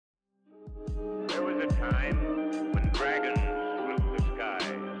There was a time when dragons ruled the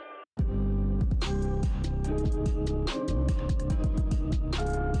skies.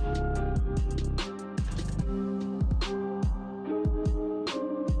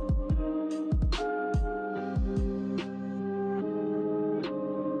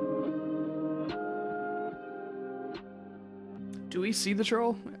 Do we see the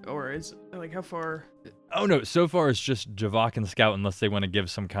troll? Or is, like, how far? Oh no, so far it's just Javak and Scout unless they want to give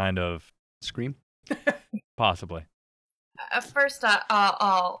some kind of Scream. possibly. First,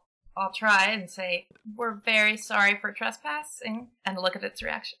 I'll try and say we're very sorry for trespassing, and look at its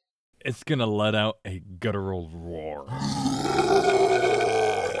reaction. It's gonna let out a guttural roar.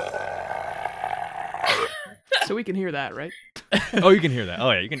 So we can hear that, right? Oh, you can hear that.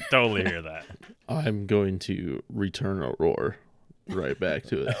 Oh yeah, you can totally hear that. I'm going to return a roar right back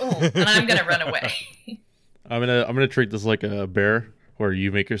to it. Ooh, and I'm gonna run away. I'm gonna treat this like a bear, where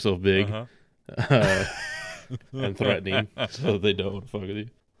you make yourself big and threatening, so they don't want to fuck with you.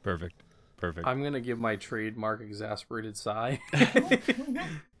 Perfect. I'm gonna give my trademark exasperated sigh,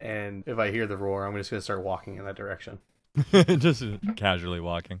 and if I hear the roar, I'm just gonna start walking in that direction. Just casually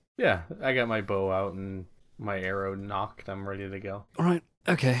walking. Yeah, I got my bow out and my arrow knocked. I'm ready to go. All right.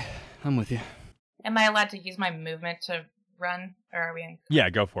 Okay. I'm with you. Am I allowed to use my movement to run, or are we in? Yeah,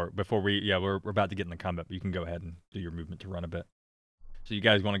 go for it. Before we're about to get in the combat, but you can go ahead and do your movement to run a bit. So you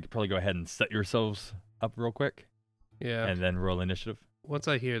guys want to probably go ahead and set yourselves up real quick, Yeah. and then roll initiative. Once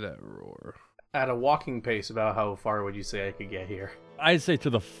I hear that roar. At a walking pace, about how far would you say I could get here? I'd say to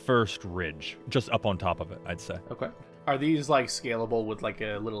the first ridge, just up on top of it. I'd say. Okay. Are these like scalable with like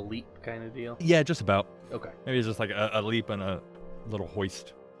a little leap kind of deal? Yeah, just about. Okay. Maybe it's just like a leap and a little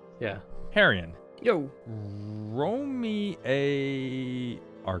hoist. Yeah. Harrion, Yo, roll me a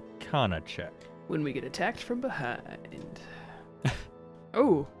Arcana check. when we get attacked from behind.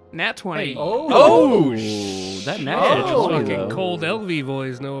 Oh, nat 20. Hey. Oh. That Oh. natural Just twenty, fucking though. cold LV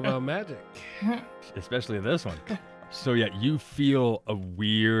boys know about magic. Especially this one. So yeah, you feel a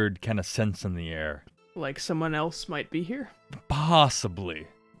weird kind of sense in the air. Like someone else might be here. Possibly.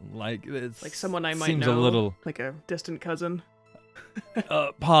 Like it's Like someone I might seems know. a little Like a distant cousin.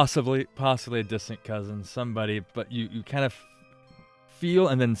 possibly a distant cousin, somebody, but you kind of feel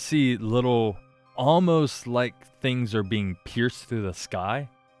and then see little almost like things are being pierced through the sky,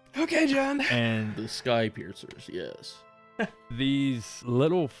 Okay, John. and The sky piercers, yes. these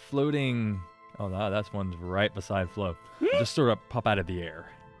little floating, oh no, that's one's right beside Flo, just sort of pop out of the air.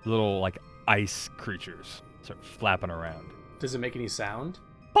 Little like ice creatures sort of flapping around. Does it make any sound?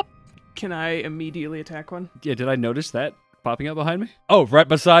 Can I immediately attack one? Yeah, did I notice that popping up behind me? Oh, right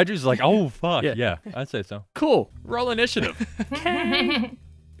beside you is like, oh fuck, Yeah. yeah, I'd say so. Cool. Roll initiative. I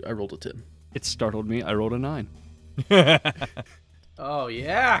rolled a 10. It startled me. I rolled a 9. Oh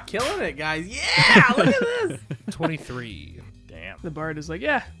yeah, killing it, guys! Yeah, look at this. 23. Damn. The bard is like,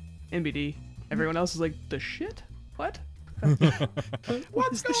 yeah, NBD. Everyone else is like, the shit? What?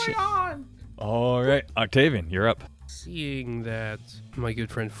 What's going on? All right, Octavian, you're up. Seeing that my good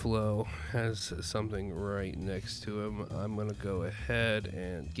friend Flo has something right next to him, I'm going to go ahead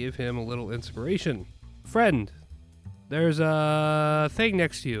and give him a little inspiration. Friend, there's a thing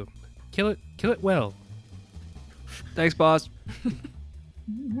next to you. Kill it well. Thanks, boss.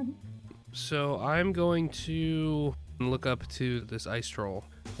 So I'm going to look up to this ice troll,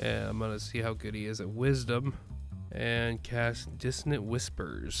 and I'm going to see how good he is at wisdom, and cast Dissonant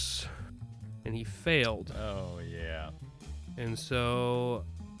Whispers. And he failed. Oh yeah. And so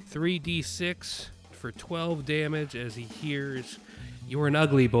 3d6 for 12 damage as he hears, "You're an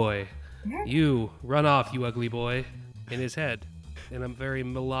ugly boy. You run off, you ugly boy," in his head in a very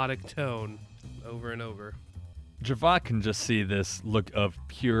melodic tone over and over. Javak can just see this look of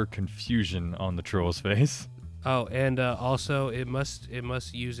pure confusion on the troll's face. Oh, and also it must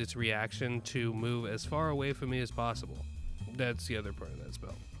use its reaction to move as far away from me as possible. That's the other part of that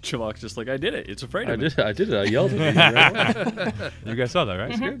spell. Chivok's just like, I did it. It's afraid I of me. did it. I yelled at you. Right? You guys saw that,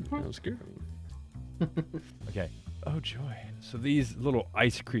 right? Scared. I was scared. Okay. Oh joy. So these little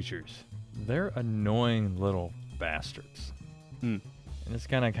ice creatures, they're annoying little bastards. And it's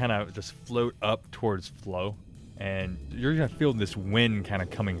gonna kind of just float up towards Flo, and you're gonna feel this wind kind of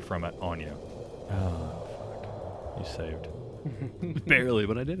coming from it on you. Oh fuck! You saved. Barely,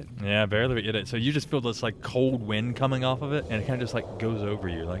 but I did it. Yeah, barely, but you did. So you just feel this like cold wind coming off of it, and it kind of just like goes over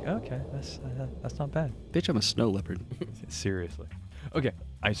you. Like, okay, that's not bad. Bitch, I'm a snow leopard. Seriously. Okay,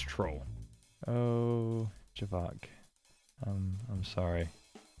 ice troll. Oh, Javak. I'm sorry.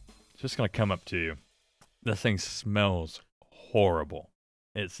 It's just gonna come up to you. This thing smells horrible.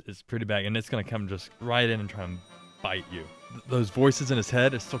 It's pretty bad, and it's gonna come just right in and try and bite you. Those voices in his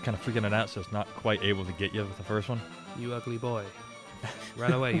head is still kind of freaking it out, so it's not quite able to get you with the first one. You ugly boy.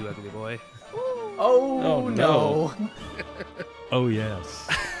 Run away, you ugly boy. Oh, no. Oh, yes.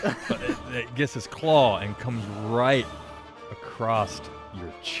 But it gets his claw and comes right across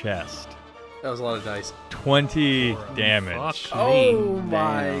your chest. That was a lot of dice. 20 damage. Fuck Oh me.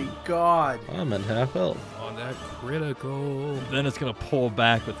 my god. I'm at half health. On that critical. Then it's going to pull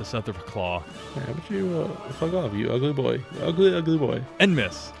back with this other claw How about you fuck off, you ugly boy. You ugly boy. and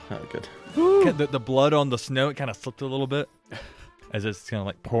miss. Oh, good. The blood on the snow, it kind of slipped a little bit as it's kind of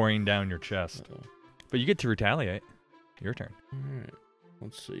like pouring down your chest. But you get to retaliate. Your turn. Alright.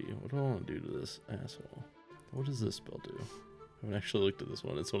 Let's see. What do I want to do to this asshole? What does this spell do? I haven't actually looked at this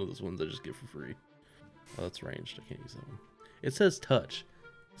one. It's one of those ones I just get for free. Oh, that's ranged. I can't use that one. It says touch.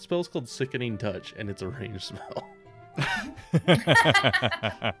 The spell's called Sickening Touch, and it's a ranged spell.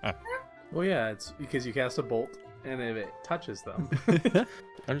 Well, yeah, it's because you cast a bolt, and if it touches them.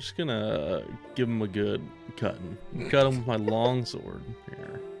 I'm just gonna give him a good cutting. Cut him with my long sword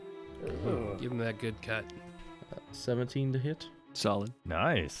here. Give him that good cut. 17 to hit. Solid.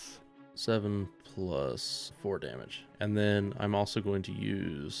 Nice. 7 plus 4 damage. And then I'm also going to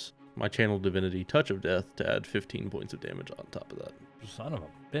use my Channel Divinity Touch of Death to add 15 points of damage on top of that. Son of a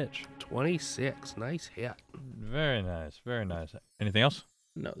bitch. 26. Nice hit. Very nice. Very nice. Anything else?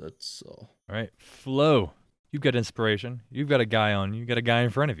 No, that's all. All right. Flo, you've got inspiration. You've got a guy on you. You've got a guy in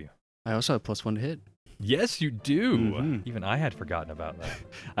front of you. I also have +1 to hit. Yes, you do. Mhm. Even I had forgotten about that.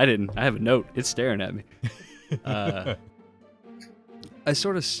 I didn't. I have a note. It's staring at me. I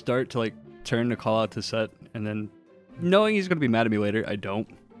sort of start to like turn to call out to Set, and then knowing he's going to be mad at me later, I don't,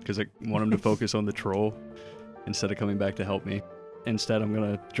 because I want him to focus on the troll instead of coming back to help me. Instead, I'm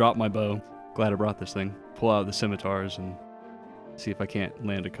going to drop my bow. Glad I brought this thing. Pull out the scimitars and see if I can't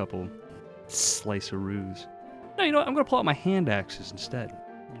land a couple slice-a-roos. No, you know what? I'm going to pull out my hand axes instead.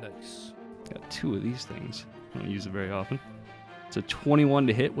 Nice. Got 2 of these things. I don't use it very often. It's a 21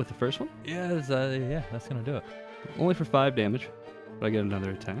 to hit with the first one. Yes, yeah, that's going to do it. Only for 5 damage. But I get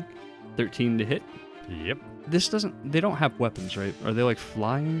another attack. 13 to hit. Yep. They don't have weapons, right? Are they like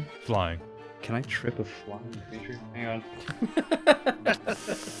flying? Flying. Can I trip a flying creature? Hang on.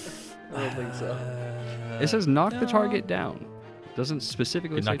 I don't think so. It says knock the target down. It doesn't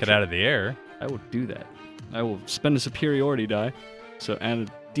specifically You say knock it trip. out of the air. I will do that. I will spend a superiority die. So add a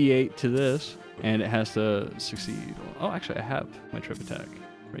d8 to this, and it has to succeed. Oh, actually, I have my trip attack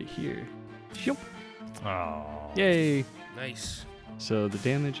right here. Shoop. Oh. Yay! Nice. So the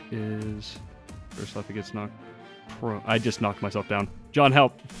damage is first off, it gets knocked. I just knocked myself down. John,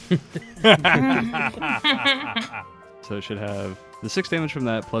 help! So it should have the 6 damage from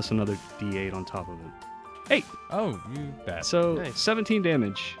that plus another d8 on top of it. Oh, you bet. So Nice. 17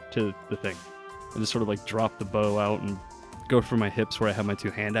 damage to the thing. I just sort of like drop the bow out and go for my hips where I have my 2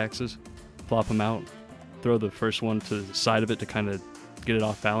 hand axes, flop them out, throw the first one to the side of it to kind of get it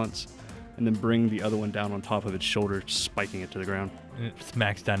off balance, and then bring the other one down on top of its shoulder, spiking it to the ground. And it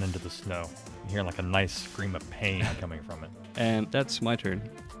smacks down into the snow. You hear like a nice scream of pain coming from it. And that's my turn.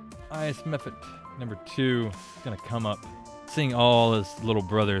 Ice Mephit, number 2, is going to come up. Seeing all his little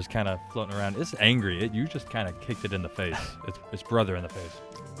brothers kind of floating around, it's angry. You just kind of kicked it in the face. Its brother in the face.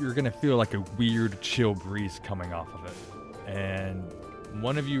 You're going to feel like a weird chill breeze coming off of it. And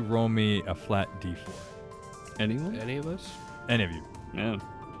one of you roll me a flat d4. Anyone? Any of us? Any of you. Yeah.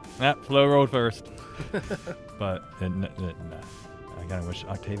 Flo rolled first. But, nah. I kind of wish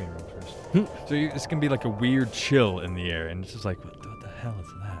Octavian rolled first. So it's going to be like a weird chill in the air. And it's just like, what the hell is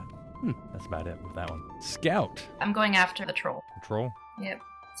that? That's about it with that one. Scout. I'm going after the troll. Troll. Yep.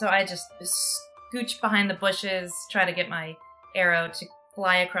 So I just scooch behind the bushes, try to get my arrow to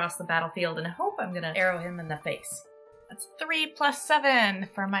fly across the battlefield, and hope I'm gonna arrow him in the face. That's 3 plus 7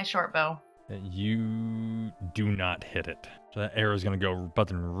 for my short bow. You do not hit it. So that arrow's going to go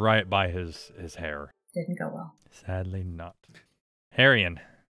buzzing right by his hair. Didn't go well. Sadly not. Harrion.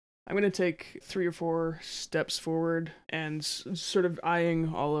 I'm going to take 3 or 4 steps forward and sort of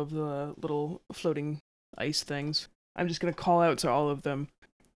eyeing all of the little floating ice things. I'm just going to call out to all of them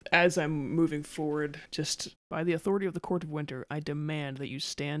as I'm moving forward. Just by the authority of the Court of Winter, I demand that you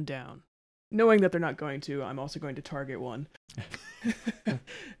stand down. Knowing that they're not going to, I'm also going to target one.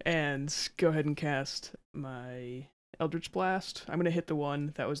 And go ahead and cast my Eldritch Blast. I'm going to hit the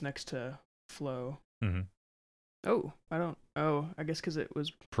one that was next to Flo. Mm-hmm. I guess because it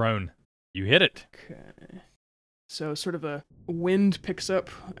was Prone. You hit it. okay. So sort of a wind picks up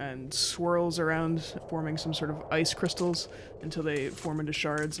and swirls around, forming some sort of ice crystals until they form into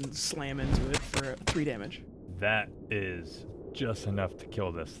shards and slam into it for 3 damage. That is just enough to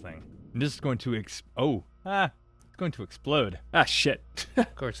kill this thing. And this is going to going going to explode. Ah, shit.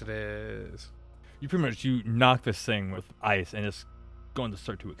 Of course it is. You knock this thing with ice, and it's going to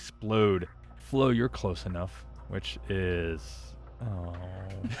start to explode. Flo, you're close enough, which is... Oh.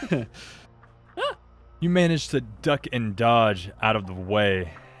 You manage to duck and dodge out of the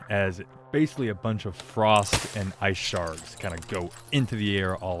way as basically a bunch of frost and ice shards kind of go into the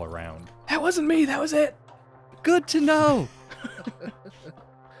air all around. That wasn't me. That was it. Good to know.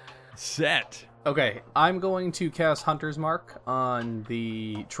 Set. Okay, I'm going to cast Hunter's Mark on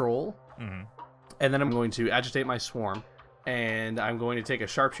the troll, Mm-hmm. and then I'm going to agitate my swarm, and I'm going to take a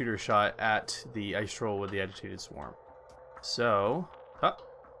sharpshooter shot at the ice troll with the agitated swarm. So,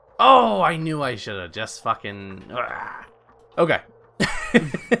 oh, I knew I should have just fucking. Okay.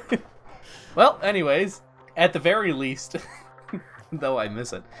 Well, anyways, at the very least, though I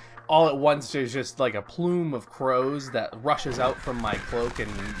miss it, all at once there's just like a plume of crows that rushes out from my cloak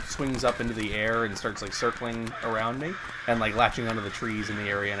and swings up into the air and starts like circling around me and like latching onto the trees in the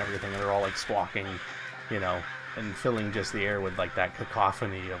area and everything, and they're all like squawking, and filling just the air with like that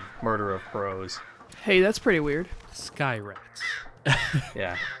cacophony of murder of crows. Hey, that's pretty weird. Sky rats.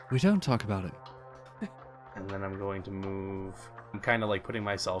 Yeah. We don't talk about it. And then I'm going to move. I'm kind of like putting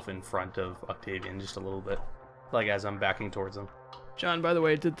myself in front of Octavian just a little bit, like as I'm backing towards him. John, by the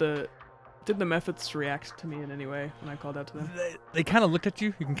way, did the Mephits react to me in any way when I called out to them? They kind of looked at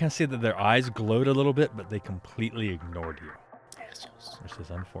you. You can kind of see that their eyes glowed a little bit, but they completely ignored you. Which is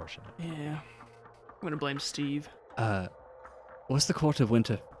unfortunate. Yeah. I'm gonna blame Steve. What's the Court of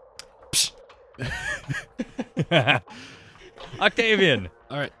Winter? Octavian!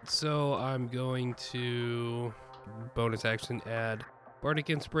 All right, so I'm going to bonus action add Bardic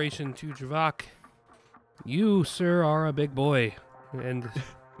Inspiration to Javak. You, sir, are a big boy, and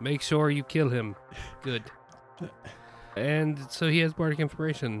make sure you kill him. Good. And so he has Bardic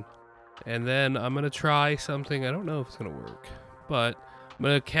Inspiration. And then I'm going to try something. I don't know if it's going to work, but I'm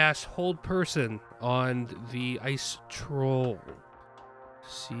going to cast Hold Person on the Ice Troll.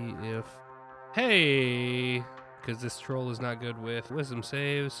 See if... Hey! Because this troll is not good with wisdom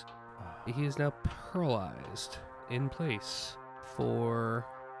saves. He is now paralyzed in place for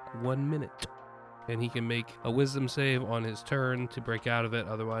 1 minute. And he can make a wisdom save on his turn to break out of it,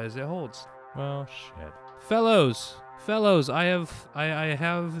 otherwise it holds. Well, shit. Fellows, I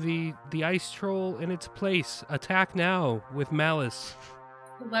have the ice troll in its place. Attack now with malice.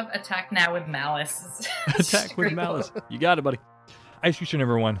 I love attack now with malice. Attack with malice. You got it, buddy. Ice creature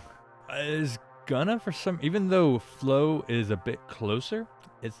number 1 is gonna, for some, even though Flo is a bit closer,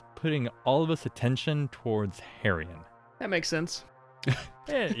 it's putting all of its attention towards Harrion. That makes sense.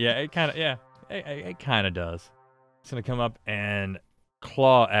 It kind of does. It's gonna come up and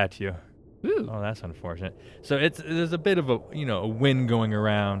claw at you. Ooh. Oh, that's unfortunate. So there's a bit of a wind going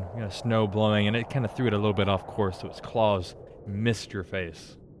around, snow blowing, and it kind of threw it a little bit off course, so its claws missed your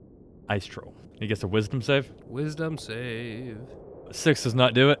face. Ice troll. He gets a wisdom save. Wisdom save. 6 does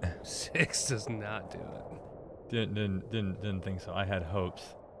not do it. 6 does not do it. Didn't think so. I had hopes.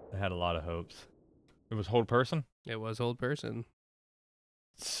 I had a lot of hopes. It was hold person. It was Hold Person.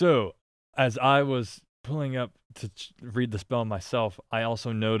 So, as I was pulling up to read the spell myself, I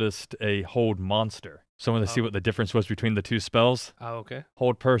also noticed a hold monster. So I wanted to see what the difference was between the two spells. Oh, okay.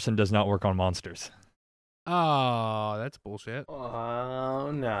 Hold person does not work on monsters. Oh, that's bullshit.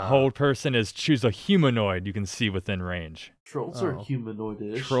 Oh, no. Hold person is choose a humanoid you can see within range. Trolls Oh. are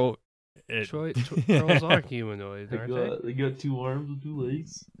humanoid-ish. Trolls Trolls are humanoid, They aren't they? got 2 arms and 2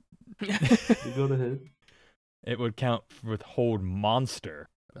 legs. They got a head. It would count with hold monster,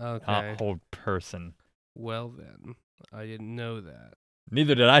 Okay. not hold person. Well then, I didn't know that.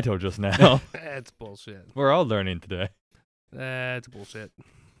 Neither did I till just now. That's bullshit. We're all learning today. That's bullshit.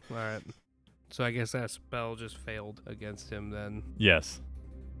 All right. So I guess that spell just failed against him then. Yes.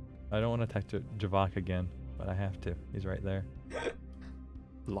 I don't want to attack Javak again, but I have to. He's right there.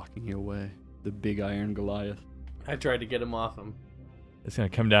 Locking you away. The big iron Goliath. I tried to get him off him. It's going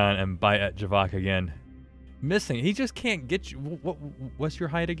to come down and bite at Javak again. Missing. He just can't get you. What's your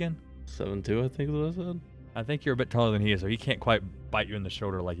height again? 7'2", I think is what I said. I think you're a bit taller than he is, so he can't quite bite you in the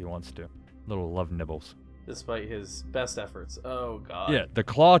shoulder like he wants to. Little love nibbles. Despite his best efforts. Oh, God. Yeah, the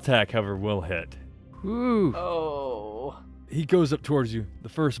claw attack, however, will hit. Woo! Oh. He goes up towards you. The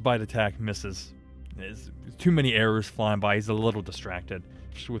first bite attack misses. There's too many arrows flying by. He's a little distracted.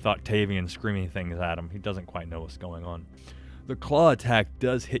 Just with Octavian screaming things at him, he doesn't quite know what's going on. The claw attack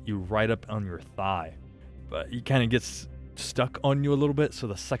does hit you right up on your thigh, but he kind of gets stuck on you a little bit, so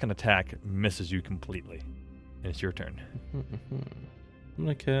the second attack misses you completely. And it's your turn. I'm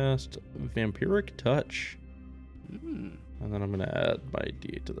going to cast Vampiric Touch. And then I'm going to add my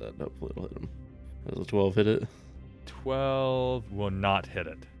D8 to that. Hopefully it'll hit him. Does a 12 hit it? 12 will not hit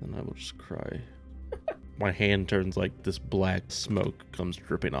it. Then I will just cry. My hand turns like this black smoke comes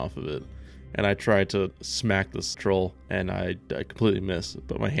dripping off of it. And I try to smack this troll, and I completely miss,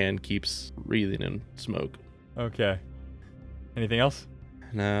 but my hand keeps wreathing in smoke. Okay. Anything else?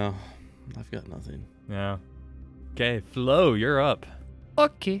 No, I've got nothing. No. Okay, Flo, you're up.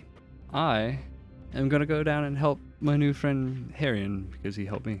 Okay. I am going to go down and help my new friend Harrion because he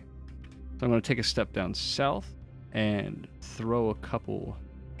helped me. So I'm going to take a step down south and throw a couple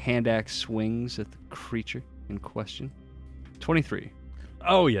hand axe swings at the creature in question. 23.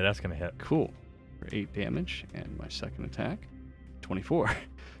 Oh, yeah, that's going to hit. Cool. For 8 damage. And my second attack, 24.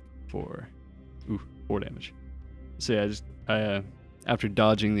 For 4 damage. So yeah, I after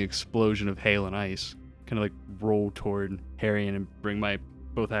dodging the explosion of hail and ice, kind of like roll toward Harrion and bring my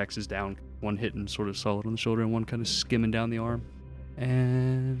both axes down. One hitting sort of solid on the shoulder and one kind of skimming down the arm.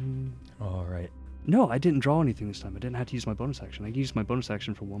 And All right. no, I didn't draw anything this time. I didn't have to use my bonus action. I used my bonus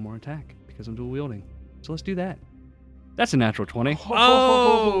action for one more attack because I'm dual wielding. So let's do that. That's a natural 20.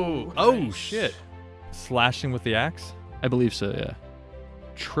 Oh, shit. Slashing with the axe? I believe so, yeah.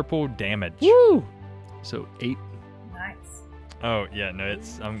 Triple damage. Woo! So 8. Nice. Oh, yeah, no,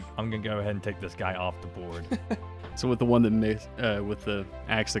 I'm going to go ahead and take this guy off the board. So with the one that with the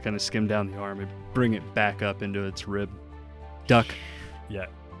axe that kind of skimmed down the arm, it bring it back up into its rib. Duck. Yeah.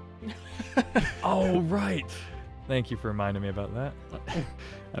 Oh, right. Thank you for reminding me about that.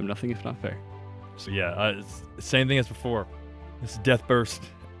 I'm nothing if not fair. So yeah, it's the same thing as before. This death burst.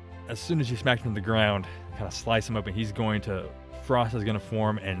 As soon as you smack him to the ground, kind of slice him open, frost is going to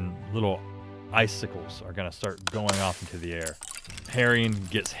form and little icicles are going to start going off into the air. Harrion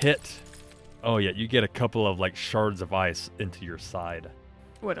gets hit. Oh yeah, you get a couple of like shards of ice into your side.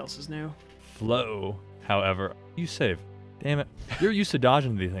 What else is new? Flo, however, you save. Damn it. You're used to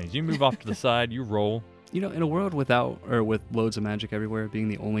dodging these things. You move off to the side, you roll. You know, in a world with loads of magic everywhere, being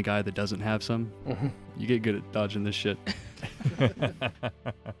the only guy that doesn't have some, you get good at dodging this shit.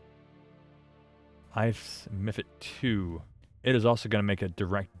 Ice Miffet 2. It is also going to make a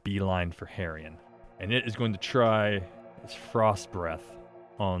direct beeline for Harrion. And it is going to try its frost breath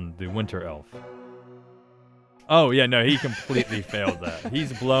on the winter elf. Oh, yeah, no, he completely failed that.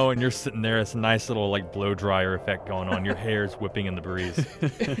 He's blowing, you're sitting there, it's a nice little like blow dryer effect going on. Your hair's whipping in the breeze.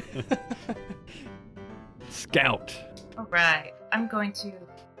 Scout. All right. I'm going to.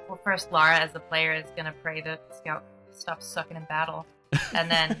 Well, first, Lara, as the player, is going to pray that Scout stops sucking in battle.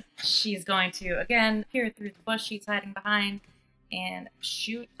 And then she's going to, again, peer through the bush she's hiding behind and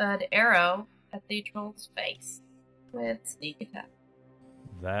shoot an arrow at the troll's face with sneak attack.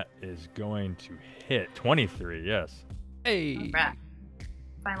 That is going to hit. 23, yes. Hey! All right.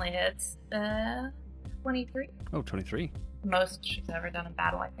 Finally hits 23. Oh, 23. Most she's ever done in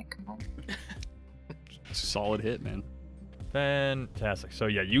battle, I think. Solid hit, man. Fantastic. So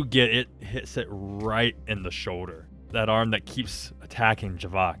yeah, you get it, hits it right in the shoulder. That arm that keeps attacking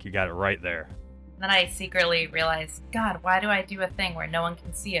Javak, you got it right there. Then I secretly realize, God, why do I do a thing where no one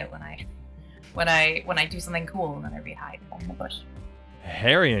can see it when I do something cool and then I hide in the bush?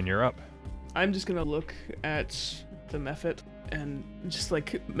 Harrion, you're up. I'm just gonna look at the Mephit and just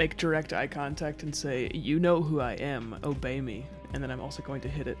like make direct eye contact and say, "You know who I am. Obey me." And then I'm also going to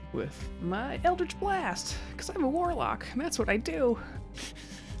hit it with my Eldritch Blast, because I'm a warlock, and that's what I do.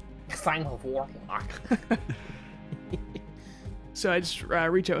 I'm a warlock. So I just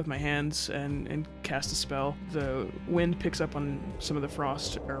reach out with my hands and cast a spell. The wind picks up on some of the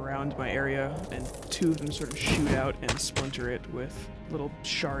frost around my area, and 2 of them sort of shoot out and splinter it with little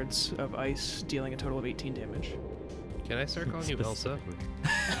shards of ice, dealing a total of 18 damage. Can I start calling you Elsa?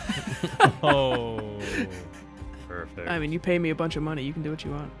 Oh, perfect. I mean, you pay me a bunch of money, you can do what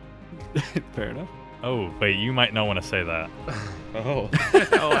you want. Fair enough. Oh, wait, you might not want to say that. Oh.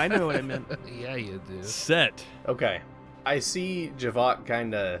 Oh, I know what I meant. Yeah, you do. Set. Okay. I see Javak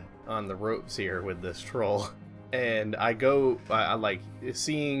kind of on the ropes here with this troll. And I like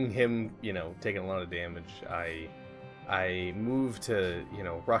seeing him, taking a lot of damage. I move to,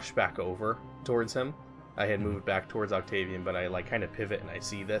 rush back over towards him. I had moved back towards Octavian, but I kind of pivot and I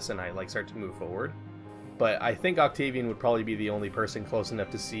see this and I start to move forward. But I think Octavian would probably be the only person close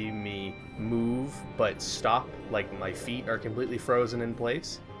enough to see me move but stop. Like my feet are completely frozen in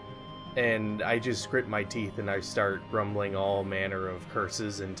place. And I just grit my teeth and I start rumbling all manner of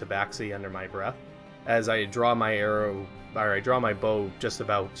curses and tabaxi under my breath as I draw my bow just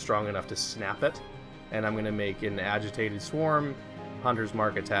about strong enough to snap it. And I'm going to make an agitated swarm Hunter's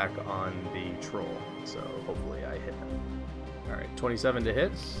Mark attack on the troll. So hopefully I hit him. Alright, 27 to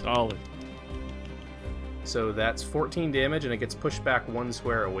hit. Solid. So that's 14 damage and it gets pushed back 1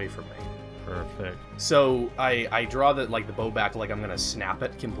 square away from me. Perfect. So I draw the bow back like I'm gonna snap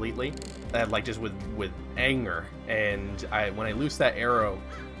it completely, like just with anger. And when I loose that arrow,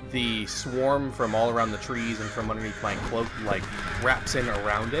 the swarm from all around the trees and from underneath my cloak like wraps in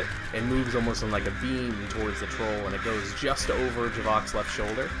around it and moves almost in like a beam towards the troll, and it goes just over Javok's left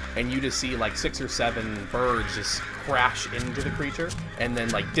shoulder. And you just see like 6 or 7 birds just crash into the creature and then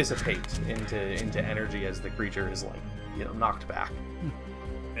like dissipate into energy as the creature is like, knocked back.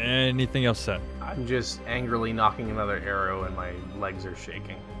 Anything else set? I'm just angrily knocking another arrow and my legs are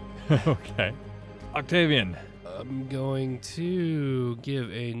shaking. Okay. Octavian. I'm going to give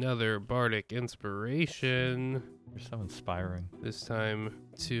another bardic inspiration. You're so inspiring. This time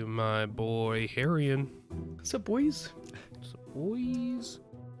to my boy Harrion. What's up, boys? So boys,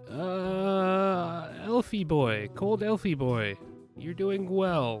 Elfie boy, cold Elfie boy, you're doing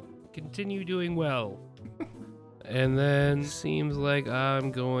well. Continue doing well. And then seems like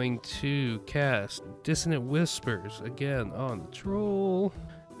I'm going to cast Dissonant Whispers again on the troll.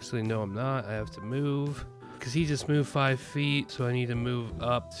 Actually, no, I'm not. I have to move. Because he just moved 5 feet, so I need to move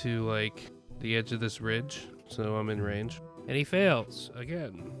up to, like, the edge of this ridge, so I'm in range. And he fails,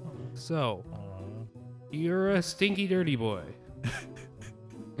 again. So, you're a stinky dirty boy.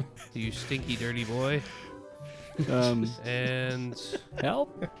 You stinky dirty boy. And...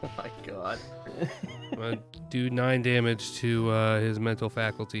 Help? Oh my god. I'm going to do 9 damage to his mental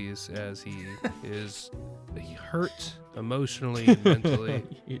faculties as he is hurt emotionally and mentally.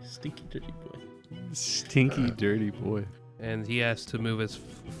 You stinky dirty boy. Stinky dirty boy. And he has to move as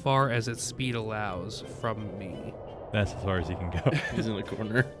far as its speed allows from me. That's as far as he can go. He's in the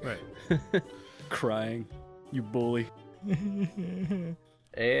corner. Right. Crying. You bully.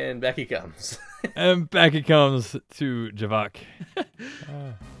 And back he comes. And back it comes to Javok.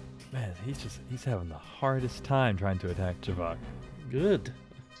 Man, he's having the hardest time trying to attack Javok. Good.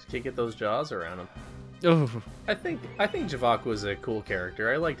 Just can't get those jaws around him. Oh, I think Javok was a cool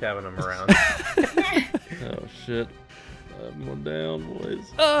character. I liked having him around. Oh shit. I'm one down, boys.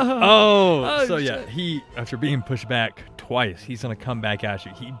 So yeah, he, after being pushed back twice, he's gonna come back at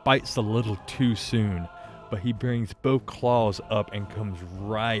you. He bites a little too soon, but he brings both claws up and comes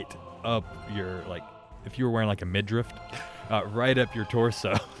right up your, like, if you were wearing like a midriff, right up your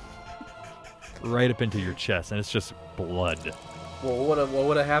torso, right up into your chest, and it's just blood. Well, what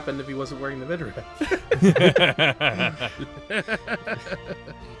would have happened if he wasn't wearing the midriff?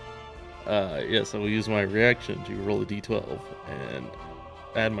 Yes, I will use my reaction to roll a d12 and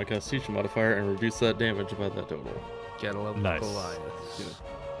add my Constitution modifier and reduce that damage by that total. Gotta love Nice. Goliath.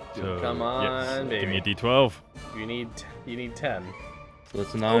 So, Come on, Give me a baby. d12. You need 10. So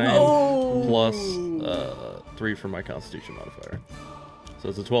that's 9 plus 3 for my Constitution modifier. So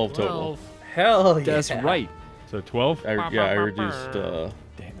it's a 12 total. Hell yeah. that's right. So 12. I reduced the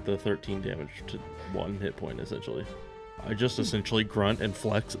 13 damage to 1 hit point, essentially. I just essentially grunt and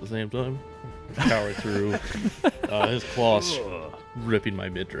flex at the same time. Power through his claws ripping my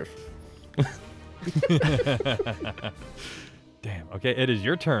midriff. Damn. Okay, it is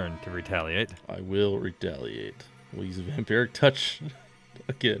your turn to retaliate. I will retaliate. We'll use a vampiric touch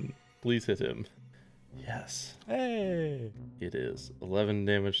again. Please hit him. Yes. Hey. It is 11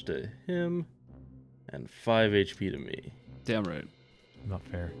 damage to him and 5 HP to me. Damn right. Not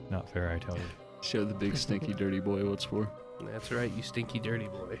fair. Not fair, I tell you. Show the big stinky dirty boy what's for. That's right, you stinky dirty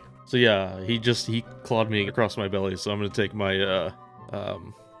boy. So yeah, he clawed me across my belly, so I'm gonna take my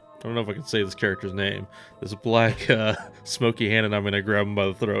I don't know if I can say this character's name. This black smoky hand, and I'm gonna grab him by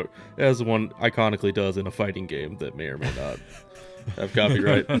the throat, as one iconically does in a fighting game that may or may not have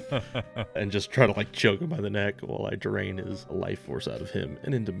copyright, and just try to like choke him by the neck while I drain his life force out of him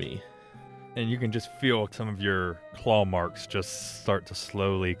and into me. And you can just feel some of your claw marks just start to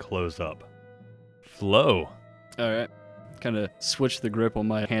slowly close up. Flow. All right. Kind of switch the grip on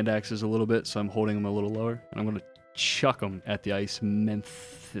my hand axes a little bit, so I'm holding them a little lower. And I'm going to chuck them at the ice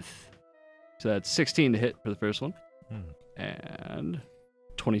menthith. So that's 16 to hit for the first one, and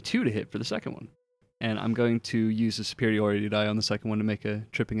 22 to hit for the second one. And I'm going to use the superiority die on the second one to make a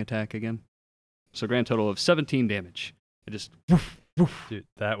tripping attack again. So grand total of 17 damage. I just... Dude,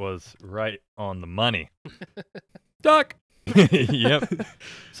 that was right on the money. Duck! Yep.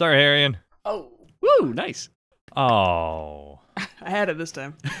 Sorry, Harrion. Oh. Woo, nice. Oh. I had it this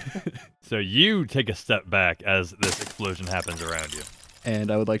time. So you take a step back as this explosion happens around you.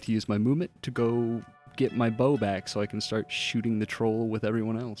 And I would like to use my movement to go get my bow back so I can start shooting the troll with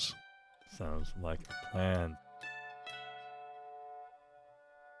everyone else. Sounds like a plan.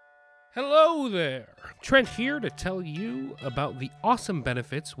 Hello there! Trent here to tell you about the awesome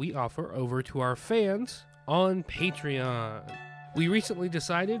benefits we offer over to our fans on Patreon. We recently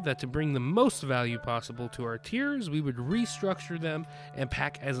decided that to bring the most value possible to our tiers, we would restructure them and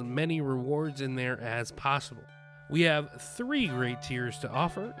pack as many rewards in there as possible. We have 3 great tiers to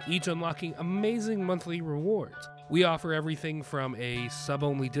offer, each unlocking amazing monthly rewards. We offer everything from a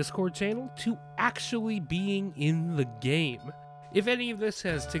sub-only Discord channel to actually being in the game. If any of this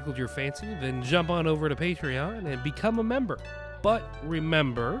has tickled your fancy, then jump on over to Patreon and become a member. But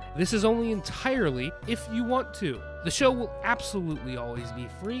remember, this is only entirely if you want to. The show will absolutely always be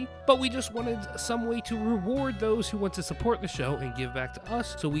free, but we just wanted some way to reward those who want to support the show and give back to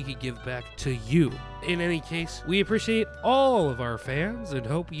us so we could give back to you. In any case, we appreciate all of our fans and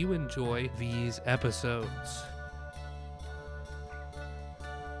hope you enjoy these episodes.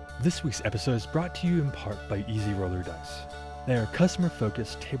 This week's episode is brought to you in part by Easy Roller Dice. They are a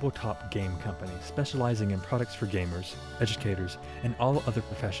customer-focused tabletop game company specializing in products for gamers, educators, and all other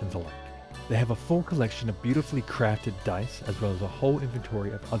professions alike. They have a full collection of beautifully crafted dice, as well as a whole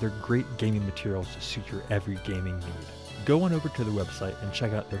inventory of other great gaming materials to suit your every gaming need. Go on over to the website and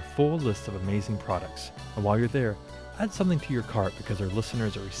check out their full list of amazing products. And while you're there, add something to your cart because our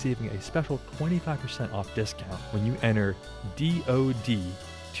listeners are receiving a special 25% off discount when you enter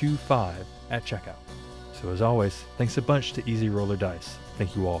DOD25 at checkout. So as always, thanks a bunch to Easy Roller Dice.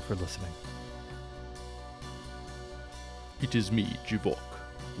 Thank you all for listening. It is me, Jivok.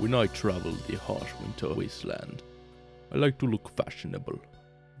 When I travel the harsh winter wasteland, I like to look fashionable.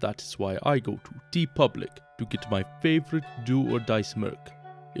 That is why I go to TeePublic to get my favorite do-or-dice merch.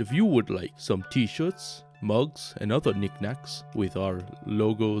 If you would like some t-shirts, mugs, and other knickknacks with our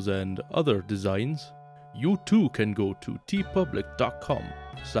logos and other designs, you too can go to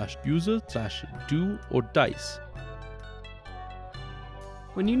teepublic.com/user/do-or-dice.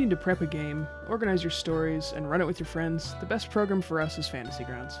 When you need to prep a game, organize your stories, and run it with your friends, the best program for us is Fantasy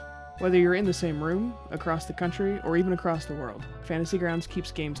Grounds. Whether you're in the same room, across the country, or even across the world, Fantasy Grounds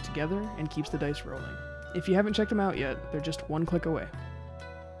keeps games together and keeps the dice rolling. If you haven't checked them out yet, they're just one click away.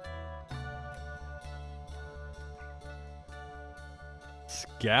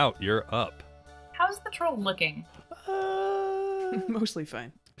 Scout, you're up. How's the troll looking? Mostly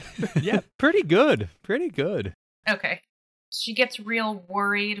fine. Yeah, pretty good. Pretty good. Okay. She gets real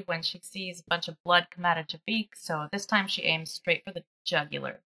worried when she sees a bunch of blood come out of Javik, so this time she aims straight for the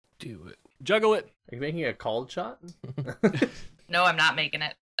jugular. Do it. Juggle it. Are you making a called shot? No, I'm not making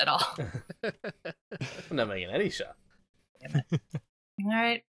it at all. I'm not making any shot.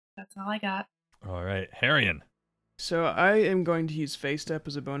 Alright, that's all I got. All right, Harrion. So I am going to use Face Step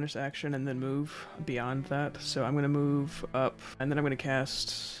as a bonus action and then move beyond that. So I'm going to move up, and then I'm going to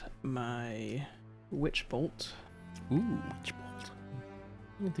cast my Witch Bolt. Ooh, Witch Bolt.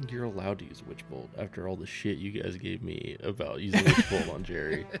 I don't think you're allowed to use Witch Bolt after all the shit you guys gave me about using Witch Bolt on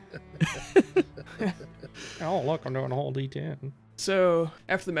Jerry. Oh, look, I'm doing a whole D10. So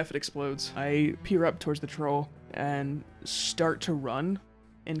after the method explodes, I peer up towards the troll and start to run.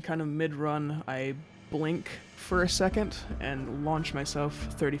 And kind of mid-run, I blink for a second and launch myself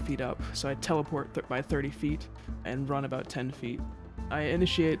 30 feet up. So I teleport by 30 feet and run about 10 feet. I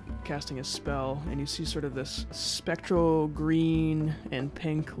initiate casting a spell, and you see sort of this spectral green and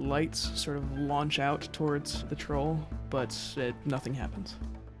pink lights sort of launch out towards the troll, but nothing happens.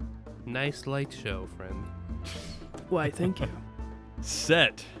 Nice light show, friend. Why, thank you.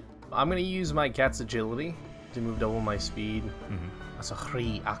 Set. I'm going to use my cat's agility to move double my speed. That's a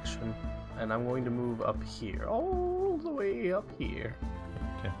free action. And I'm going to move up here, all the way up here.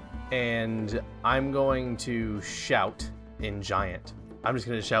 Okay. And I'm going to shout in giant. I'm just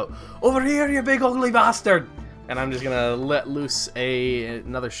going to shout, "Over here, you big ugly bastard!" And I'm just going to let loose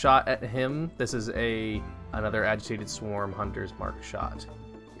another shot at him. This is another Agitated Swarm Hunter's Mark shot.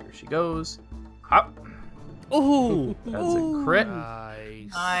 Here she goes. Hop. Ooh. That's a crit. Nice.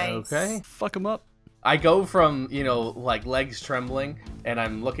 Nice. Okay. Fuck him up. I go from, like legs trembling, and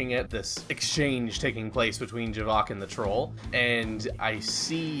I'm looking at this exchange taking place between Javok and the troll, and I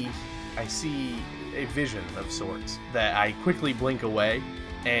see a vision of sorts that I quickly blink away,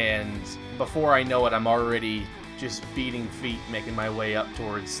 and before I know it, I'm already just beating feet, making my way up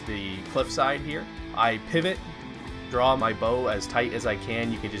towards the cliffside here. I pivot, draw my bow as tight as I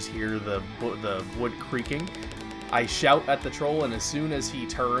can. You can just hear the wood creaking. I shout at the troll, and as soon as he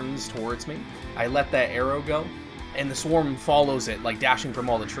turns towards me, I let that arrow go, and the swarm follows it, like dashing from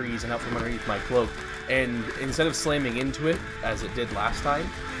all the trees and out from underneath my cloak. And instead of slamming into it, as it did last time,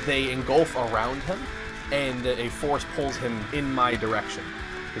 they engulf around him, and a force pulls him in my direction,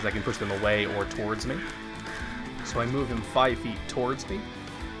 because I can push them away or towards me. So I move him 5 feet towards me,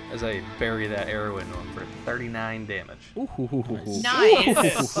 as I bury that arrow into him for 39 damage.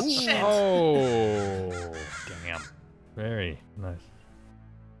 Nice. Shit. Oh, damn. Very nice.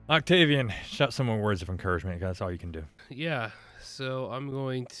 Octavian, shout some more words of encouragement. That's all you can do. Yeah, so I'm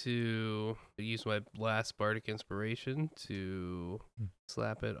going to use my last bardic inspiration to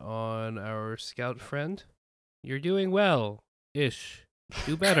slap it on our scout friend. You're doing well, ish.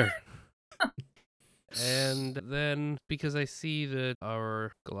 Do better. And then, because I see that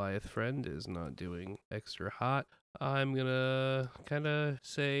our Goliath friend is not doing extra hot, I'm gonna kind of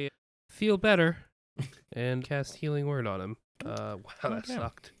say, feel better, and cast Healing Word on him. Wow, that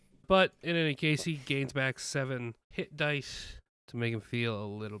sucked. But in any case, he gains back 7 hit dice to make him feel a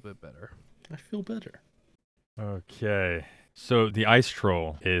little bit better. I feel better. Okay. So the ice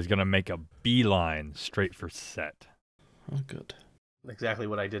troll is going to make a beeline straight for Set. Oh, good. Exactly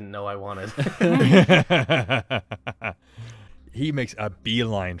what I didn't know I wanted. He makes a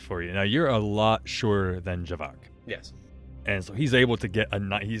beeline for you. Now, you're a lot shorter than Javak. Yes. And so he's able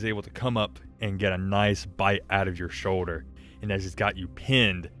to he's able to come up and get a nice bite out of your shoulder. And as he's got you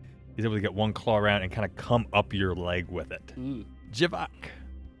pinned, he's able to get one claw around and kind of come up your leg with it. Javak.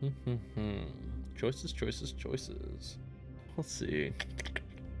 Choices. Let's see.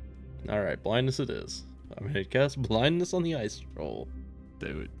 Alright, blindness it is. I'm going to cast blindness on the ice troll.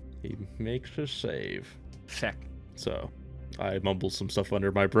 Do it. He makes a save. Feck. So, I mumble some stuff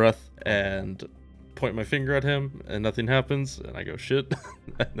under my breath and point my finger at him, and nothing happens, and I go, shit.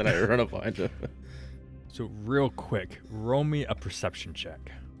 And then I run up behind him. So real quick, roll me a perception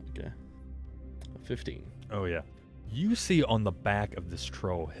check. Okay. 15. Oh, yeah. You see on the back of this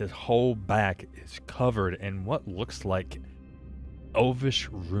troll, his whole back is covered in what looks like elvish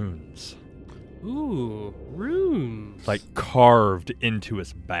runes. Ooh, runes. Like carved into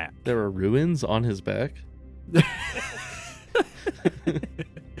his back. There are ruins on his back?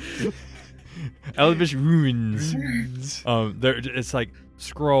 Elvish runes. It's like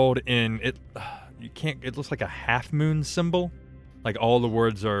scrawled in it. It looks like a half moon symbol. Like all the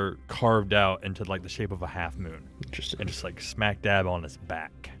words are carved out into like the shape of a half moon. Interesting. And just like smack dab on his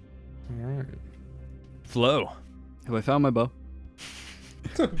back. Alright. Flo. Have I found my bow?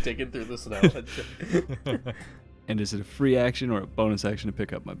 Digging through the snow. And is it a free action or a bonus action to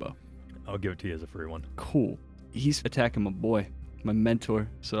pick up my bow? I'll give it to you as a free one. Cool. He's attacking my boy, my mentor.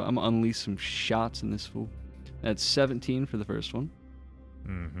 So I'm gonna unleash some shots in this fool. That's 17 for the first one.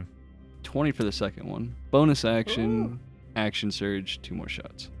 Mm-hmm. 20 for the second one. Bonus action, action surge, 2 more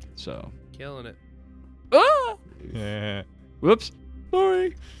shots. So. Killing it. Ah! Yeah. Whoops.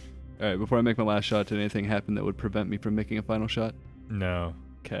 Sorry. Alright, before I make my last shot, did anything happen that would prevent me from making a final shot? No.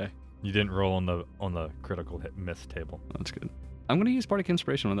 Okay. You didn't roll on the critical hit miss table. That's good. I'm gonna use Bardic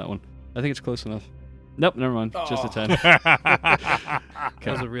Inspiration on that one. I think it's close enough. Nope, never mind. Just a 10. That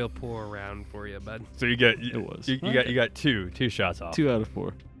was a real pour round for you, bud. So you get It was. you got two shots off. 2 out of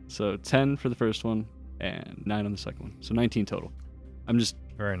 4. So 10 for the first one and 9 on the second one. So 19 total. I'm just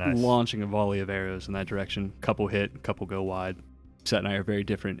Very nice. launching a volley of arrows in that direction. Couple hit, couple go wide. Set and I are very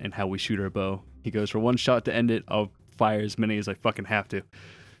different in how we shoot our bow. He goes for one shot to end it. I'll fire as many as I fucking have to.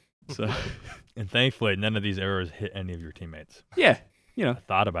 So And thankfully, none of these arrows hit any of your teammates. yeah, you know, I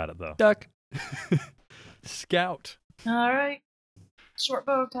thought about it though. duck. Scout. All right. Short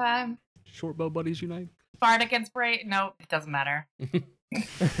bow time. Short bow buddies unite. Bardic Inspiration. Nope, it doesn't matter.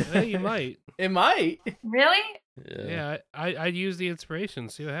 Yeah, you might. It might. Really? Yeah, I'd use the inspiration,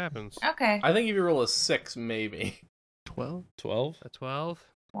 see what happens. Okay. I think if you roll a 6, maybe. 12. 12? A 12?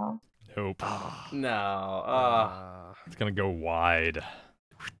 Well, Nope. No. It's gonna go wide.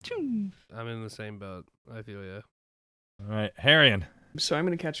 I'm in the same boat. I feel ya. All right, Harrion. So I'm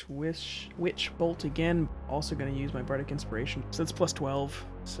going to catch Witch Bolt again. Also going to use my Bardic Inspiration. So that's plus 12.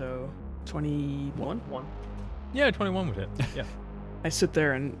 So 21? 1. Yeah, 21 would hit. Yeah. I sit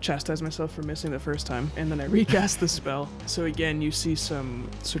there and chastise myself for missing the first time, and then I recast the spell. So again, you see some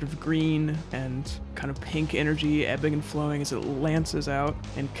sort of green and kind of pink energy ebbing and flowing as it lances out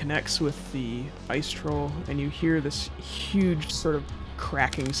and connects with the ice troll, and you hear this huge sort of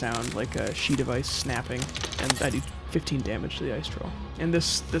cracking sound, like a sheet of ice snapping, and I do 15 damage to the ice troll. And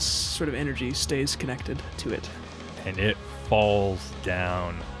this sort of energy stays connected to it. And it falls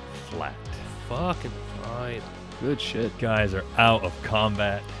down flat. Fucking fine. Good shit. Guys are out of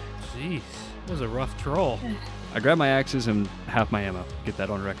combat. Jeez. That was a rough troll. I grab my axes and half my ammo. Get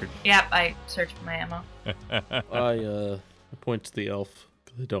that on record. yep, I searched for my ammo. I point to the elf,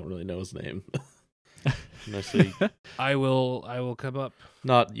 because I don't really know his name. And I say, I will come up.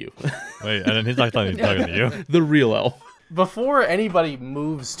 not you. Wait, and then he's not talking to you. The real elf. Before anybody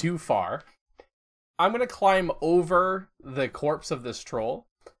moves too far, I'm going to climb over the corpse of this troll.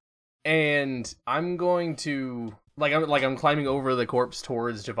 And I'm going to, I'm climbing over the corpse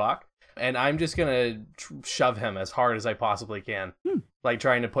towards Javak. And I'm just gonna shove him as hard as I possibly can. Like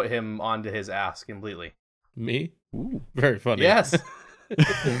trying to put him onto his ass completely. Me? Ooh, very funny. Yes.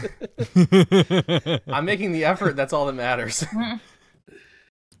 I'm making the effort, that's all that matters.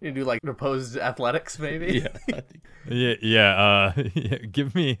 You do like opposed athletics, maybe? Yeah. I think yeah.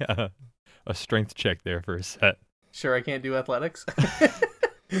 Give me a strength check there for a set. Sure, I can't do athletics.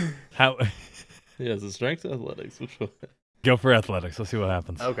 How? yeah, it's a strength athletics. Which one? Go for athletics. Let's see what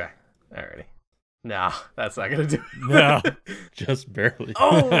happens. Okay. Alrighty. Nah, that's not gonna do it. No. Just barely.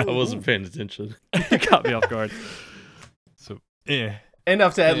 Oh! I wasn't paying attention. You caught me off guard. So, yeah.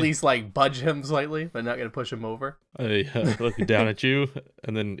 Enough to at Yeah. least like budge him slightly, but not gonna push him over. I look down at you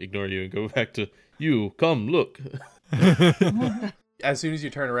and then ignore you and go back to you. Come, look. As soon as you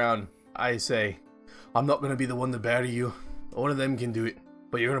turn around, I say, I'm not gonna be the one to bury you. One of them can do it.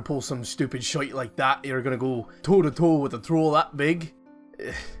 But you're gonna pull some stupid shite like that. You're gonna go toe to toe with a troll that big.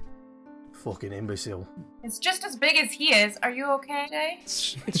 Fucking imbecile. It's just as big as he is. Are you okay, Jay?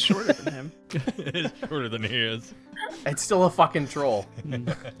 It's shorter than him. It's shorter than he is. It's still a fucking troll.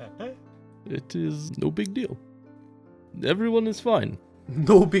 It is no big deal. Everyone is fine.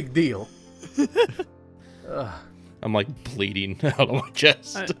 No big deal. Ugh. I'm like bleeding out of my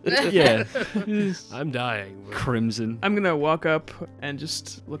chest. Yeah. I'm dying. but- Crimson. I'm gonna walk up and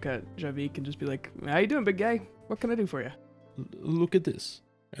just look at Javik and just be like, "How you doing, big guy? What can I do for you?" Look at this.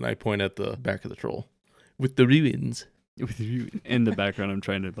 And I point at the back of the troll. With the ruins. With you in the background, I'm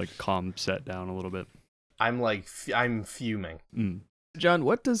trying to like calm Set down a little bit. I'm like, I'm fuming. John,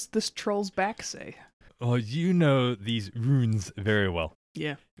 what does this troll's back say? Well, you know these runes very well.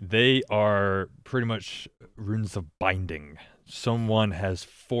 Yeah. They are pretty much runes of binding. Someone has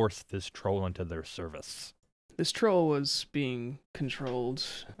forced this troll into their service. This troll was being controlled.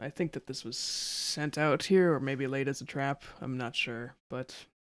 I think that this was sent out here or maybe laid as a trap. I'm not sure, but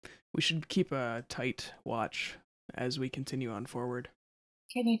we should keep a tight watch as we continue on forward.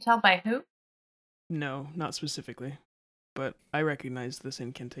 Can you tell by who? No, not specifically, but I recognize this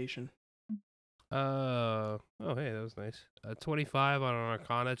incantation. Oh, hey, that was nice. 25 on an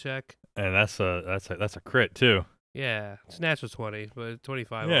Arcana check. And that's a crit too. Yeah, it's natural 20, but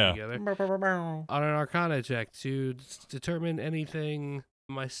 25 Yeah. altogether. On an Arcana check to determine anything,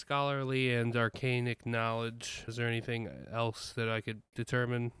 my scholarly and arcanic knowledge. Is there anything else that I could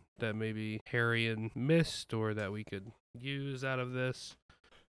determine that maybe Harrion missed or that we could use out of this?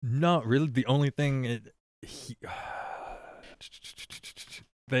 Not really. The only thing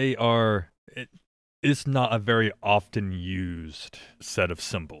they are. It's not a very often used set of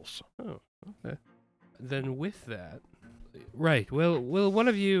symbols. Oh, okay. Then with that, right, will one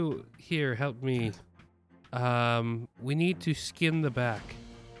of you here help me? We need to skin the back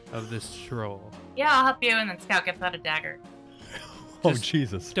of this troll. Yeah, I'll help you. And then Scout gets out a dagger. Oh Just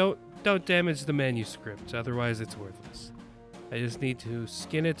Jesus! Don't damage the manuscript, otherwise it's worthless. I just need to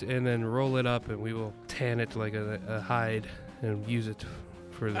skin it and then roll it up, and we will tan it like a hide and use it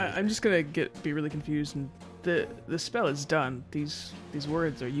for the. I'm just gonna be really confused, and the spell is done. These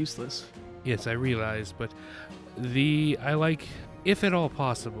words are useless. Yes, I realize, but I like, if at all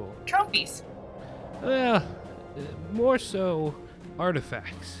possible, Trophies. well, more so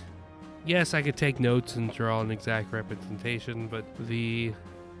artifacts. Yes, I could take notes and draw an exact representation, but the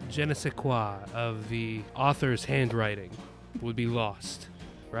je ne sais quoi of the author's handwriting would be lost,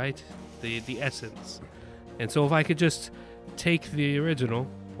 right? The essence. And so if I could just take the original,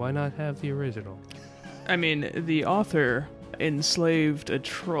 why not have the original? I mean, the author enslaved a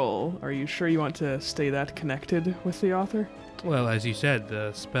troll. Are you sure you want to stay that connected with the author? Well, as you said,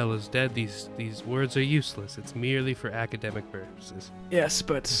 the spell is dead. These words are useless. It's merely for academic purposes. Yes,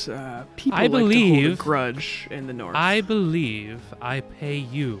 but people I like to hold a believe- grudge in the north. I believe I pay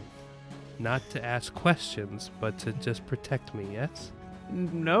you not to ask questions, but to just protect me, yes?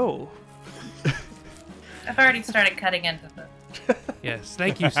 No. I've already started cutting into the. Yes,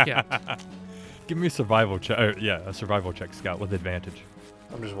 thank you, Scout. Give me a survival check. A survival check, Scout, with advantage.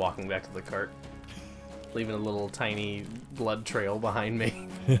 I'm just walking back to the cart, leaving a little tiny blood trail behind me,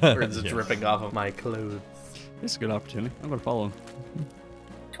 where it's Yeah. dripping off of my clothes. It's a good opportunity. I'm gonna follow him.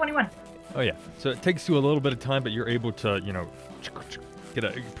 21. Oh yeah. So it takes you a little bit of time, but you're able to,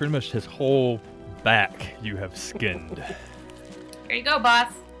 get pretty much his whole back you have skinned. Here you go,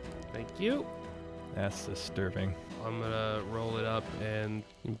 boss. Thank you. That's disturbing. I'm gonna roll it up and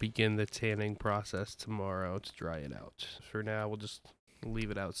begin the tanning process tomorrow to dry it out. For now, we'll just leave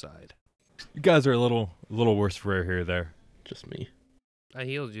it outside. You guys are a little worse for wear here there. Just me. I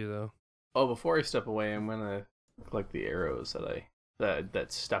healed you though. Oh, before I step away, I'm gonna collect the arrows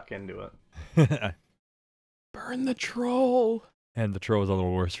that stuck into it. Burn the troll. And the troll is a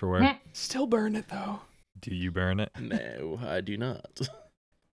little worse for wear. Still burn it though. Do you burn it? No, I do not.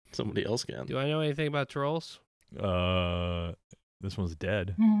 Somebody else can. Do I know anything about trolls? This one's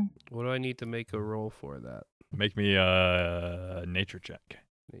dead. What do I need to make a roll for that? Make me a nature check.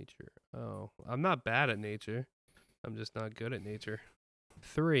 Nature. Oh, I'm not bad at nature. I'm just not good at nature.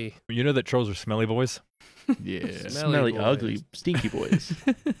 3. You know that trolls are smelly boys? Yeah. Smelly, boys. ugly, stinky boys.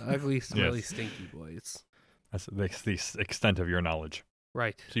 Ugly, smelly, Yes. stinky boys. That's the extent of your knowledge.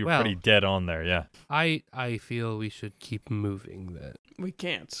 Right. So you're well, pretty dead on there, yeah. I feel we should keep moving then. We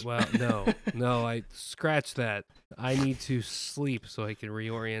can't. Well, no, I scratch that. I need to sleep so I can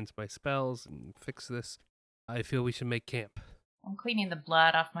reorient my spells and fix this. I feel we should make camp. I'm cleaning the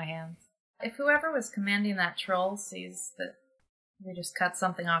blood off my hands. If whoever was commanding that troll sees that we just cut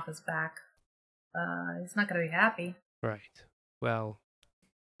something off his back, he's not going to be happy. Right. Well,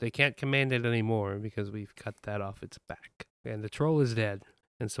 they can't command it anymore because we've cut that off its back. And the troll is dead.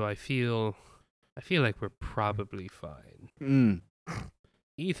 And so I feel like we're probably fine.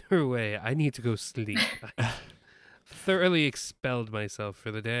 Either way, I need to go sleep. I thoroughly expelled myself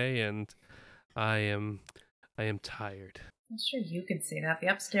for the day and I am tired. I'm sure you can see that. The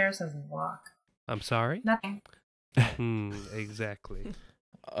upstairs has a lock. I'm sorry? Nothing. Exactly.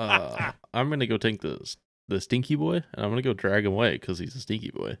 I'm gonna go take the stinky boy, and I'm gonna go drag him away because he's a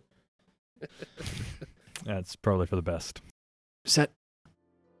stinky boy. That's probably for the best. Set.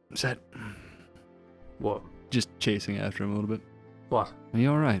 What? Just chasing after him a little bit. What? Are you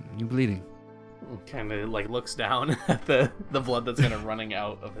alright? You bleeding? Kind of like looks down at the blood that's kind of running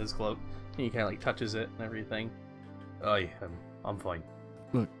out of his cloak. And he kind of like touches it and everything. I'm fine.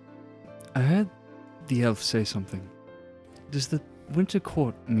 Look, I heard the elf say something. Does the Winter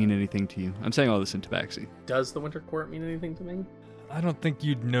Court mean anything to you? I'm saying all this in Tabaxi. Does the Winter Court mean anything to me? I don't think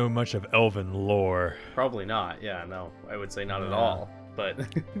you'd know much of elven lore. Probably not. Yeah, no. I would say not at No. all. But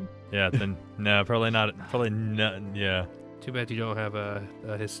Yeah, then no, probably not. Probably not. Yeah. Too bad you don't have an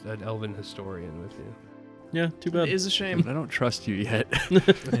elven historian with you. Yeah, too It bad. is a But shame. I don't trust you yet.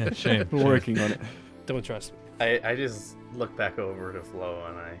 Yeah, shame. We're working on it. Don't trust me. I just look back over to Flo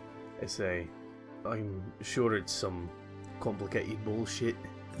and I say, I'm sure it's some complicated bullshit.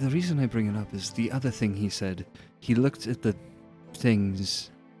 The reason I bring it up is the other thing he said. He looked at the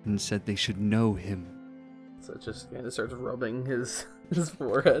things and said they should know him. So it just kind of starts rubbing his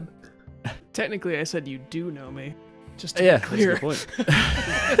forehead. Technically, I said you do know me. Just to Yeah, be clear. that's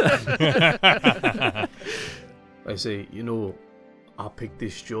a good point. I say, I picked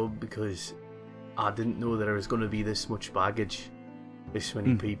this job because I didn't know there was going to be this much baggage, this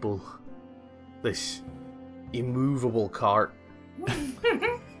many people, this immovable cart.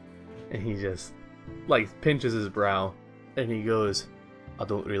 And he just, pinches his brow, and he goes, I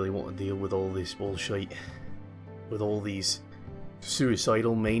don't really want to deal with all this bullshit, with all these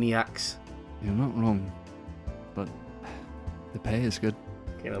suicidal maniacs. You're not wrong, but the pay is good.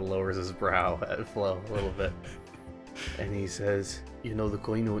 Kind of lowers his brow at Flo a little bit. And he says, the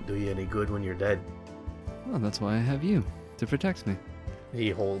coin won't do you any good when you're dead. Well, that's why I have you, to protect me. He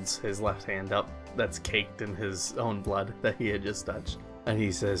holds his left hand up that's caked in his own blood that he had just touched. And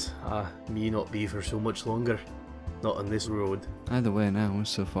he says, me not be for so much longer. Not on this road. Either way now, we're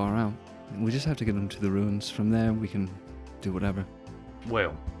so far out. We just have to get them to the ruins. From there, we can do whatever.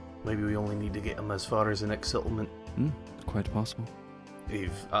 Well, maybe we only need to get him as far as the next settlement. Quite possible.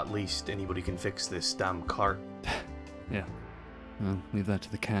 If at least anybody can fix this damn cart. Yeah. Well, leave that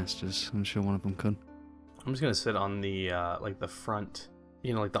to the casters. I'm sure one of them could. I'm just gonna sit on the, the front,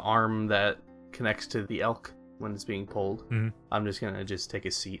 the arm that connects to the elk when it's being pulled. Mhm. I'm just gonna take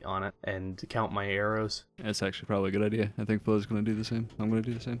a seat on it and count my arrows. That's actually probably a good idea. I think Flo's going to do the same. I'm going to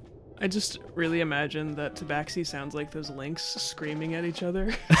do the same. I just really imagine that Tabaxi sounds like those lynx screaming at each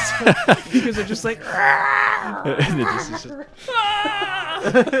other. Because they're just like, And it just is-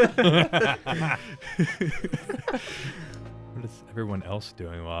 What is everyone else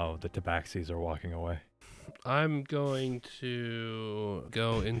doing while the Tabaxis are walking away? I'm going to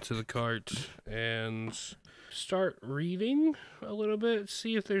go into the cart and start reading a little bit,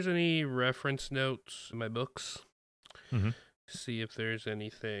 see if there's any reference notes in my books. Mhm. See if there's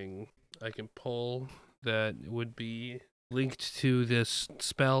anything I can pull that would be linked to this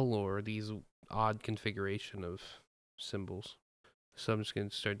spell or these odd configuration of symbols. So I'm just going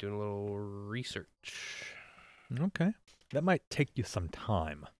to start doing a little research. Okay. That might take you some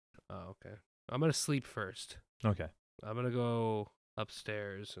time. Oh, okay. I'm going to sleep first. Okay. I'm going to go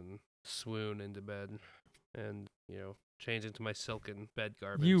upstairs and swoon into bed and, change into my silken bed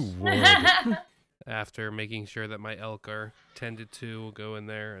garments. You would. After making sure that my elk are tended to, we'll go in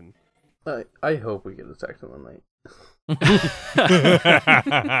there and... I hope we get attacked in the night. And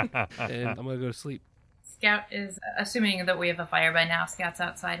I'm gonna go to sleep. Scout is assuming that we have a fire by now. Scout's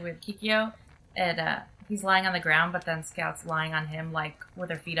outside with Kikyo, and he's lying on the ground, but then Scout's lying on him, like with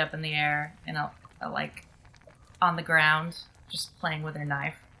her feet up in the air and like on the ground, just playing with her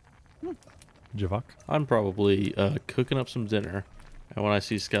knife. Javak? I'm probably cooking up some dinner, and when I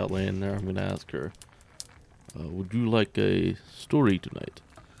see Scout laying there, I'm gonna ask her, "Would you like a story tonight?"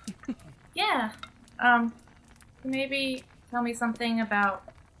 Yeah. Maybe tell me something about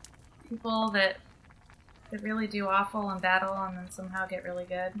people that really do awful in battle and then somehow get really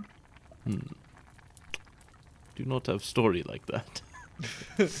good. Do not have story like that.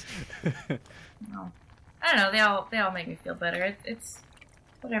 No. I don't know. They all make me feel better. It's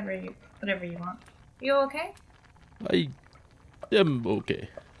whatever you want. You okay? I am okay.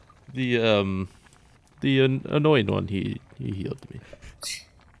 The annoying one, he healed me.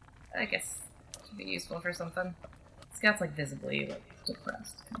 I guess it should be useful for something. Scout's like visibly like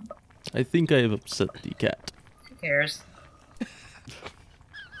depressed. I think I have upset the cat. Who cares?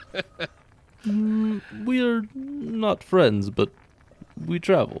 We're not friends, but we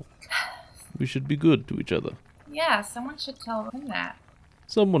travel. We should be good to each other. Yeah, someone should tell him that.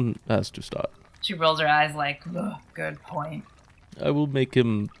 Someone has to start. She rolls her eyes like, ugh, good point. I will make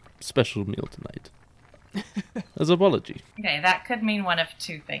him special meal tonight. As apology. Okay, that could mean one of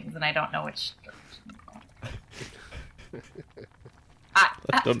two things, and I don't know which direction.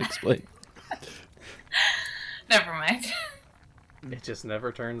 Don't explain. Never mind. It just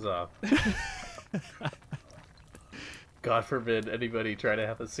never turns off. God forbid anybody try to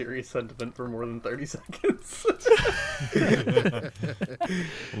have a serious sentiment for more than 30 seconds.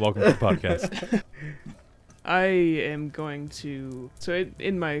 Welcome to the podcast. I am going to... So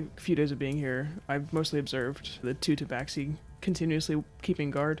in my few days of being here, I've mostly observed the two Tabaxi continuously keeping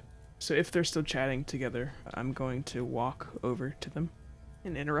guard. So if they're still chatting together, I'm going to walk over to them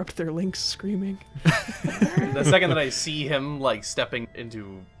and interrupt their lynx screaming. The second that I see him like stepping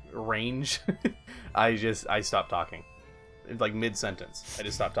into range, I stop talking. It's like mid-sentence. I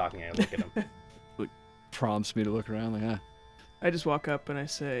just stop talking and I look at him. Prompts me to look around like, I just walk up and I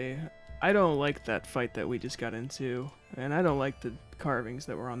say, I don't like that fight that we just got into, and I don't like the carvings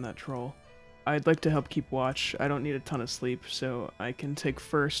that were on that troll. I'd like to help keep watch. I don't need a ton of sleep, so I can take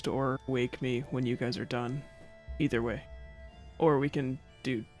first or wake me when you guys are done. Either way. Or we can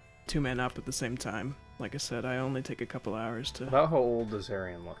do 2-man up at the same time. Like I said, I only take a couple hours to... About how old does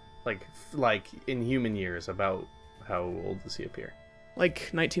Arian look? Like in human years, about how old does he appear?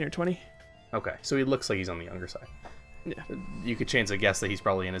 Like 19 or 20? Okay, so he looks like he's on the younger side. Yeah. You could chance a guess that he's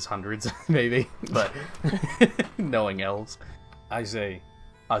probably in his hundreds, maybe, but knowing elves. I say,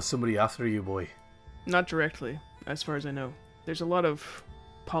 somebody after you, boy. Not directly, as far as I know. There's a lot of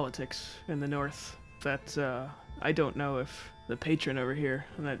politics in the north that I don't know if the patron over here,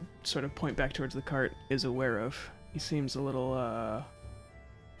 and I sort of point back towards the cart, is aware of. He seems a little,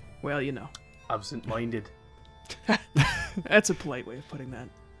 well, you know. Absent-minded. That's a polite way of putting that.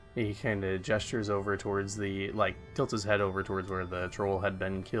 He kind of gestures over towards tilts his head over towards where the troll had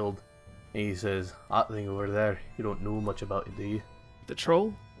been killed. And he says, that thing over there, you don't know much about it, do you? The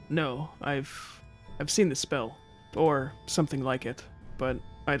troll? No, I've seen the spell, or something like it, but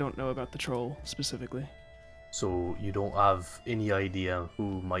I don't know about the troll specifically. So you don't have any idea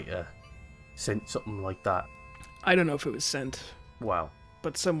who might have sent something like that? I don't know if it was sent, Wow.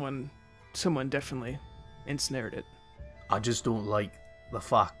 but someone definitely ensnared it. I just don't like the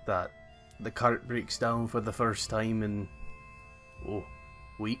fact that the cart breaks down for the first time in,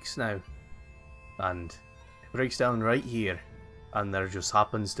 weeks now. And it breaks down right here. And there just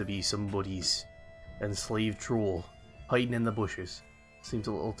happens to be somebody's enslaved troll hiding in the bushes. Seems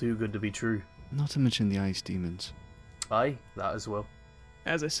a little too good to be true. not to mention the ice demons. Aye, that as well.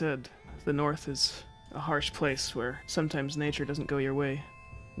 As I said, the north is a harsh place where sometimes nature doesn't go your way.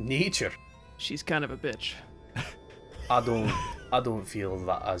 Nature? She's kind of a bitch. I don't feel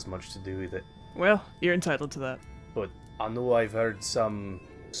that has much to do with it. Well, you're entitled to that. But I know I've heard some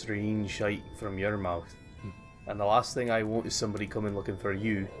strange shite from your mouth. And the last thing I want is somebody coming looking for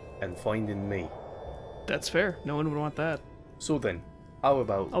you and finding me. That's fair. No one would want that. So then, how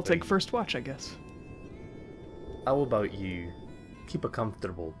about... I'll take first watch, I guess. How about you keep a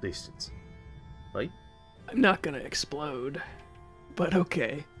comfortable distance? Right? I'm not gonna explode, but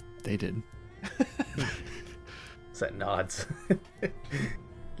okay. They did. Set nods.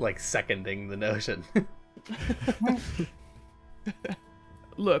 Like seconding the notion.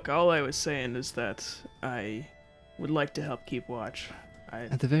 Look, all I was saying is that I would like to help keep watch.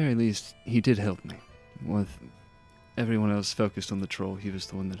 At the very least, he did help me. With everyone else focused on the troll, he was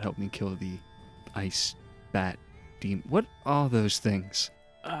the one that helped me kill the ice bat What are those things?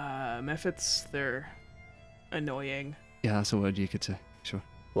 Mephits, they're annoying. Yeah, that's a word you could say. Sure.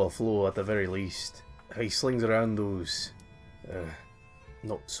 Well, Flo, at the very least, he slings around those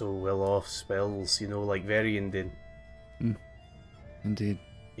not so well off spells, like Varian did. Indeed.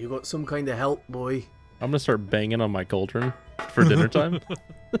 You got some kind of help, boy? I'm gonna start banging on my cauldron for dinner time.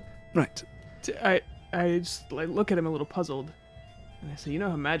 Right. I just look at him a little puzzled, and I say, "You know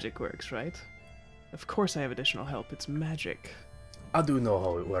how magic works, right? Of course I have additional help. It's magic." I do know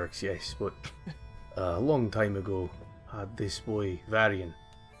how it works, yes, but a long time ago, I had this boy, Varian,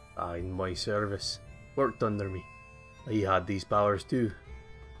 in my service, worked under me. He had these powers too.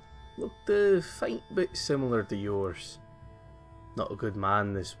 Looked a faint bit similar to yours. Not a good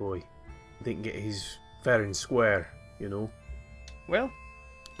man, this boy. Didn't get his fair and square, Well,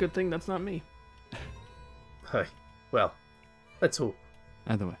 good thing that's not me. Hi. Well, let's hope.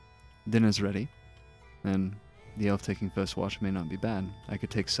 Either way, dinner's ready, and the elf taking first watch may not be bad. I could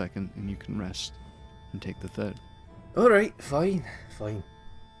take second, and you can rest and take the third. Alright, fine.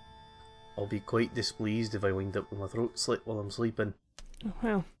 I'll be quite displeased if I wind up with my throat slit while I'm sleeping.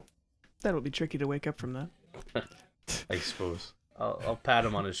 Well, that'll be tricky to wake up from that. I suppose. I'll pat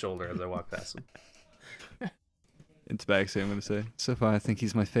him on his shoulder as I walk past him. It's Baxi, I'm going to say. So far, I think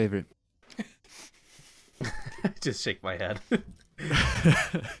he's my favorite. Just shake my head.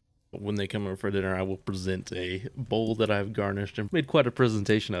 When they come over for dinner, I will present a bowl that I've garnished and made quite a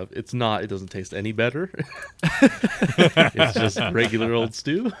presentation of. It doesn't taste any better. It's just regular old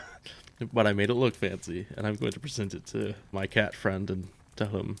stew, but I made it look fancy, and I'm going to present it to my cat friend and tell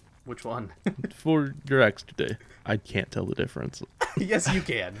him, Which one? for your extra day. I can't tell the difference. Yes, you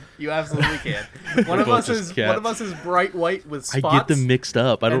can. You absolutely can. One of both us just is cats. bright white with spots. I get them mixed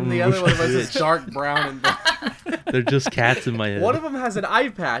up. I don't and the remember other one which of us one is dark brown and black. They're just cats in my head. One of them has an eye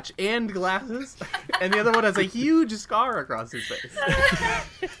patch and glasses, and the other one has a huge scar across his face.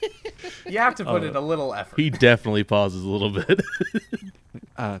 You have to put in a little effort. He definitely pauses a little bit.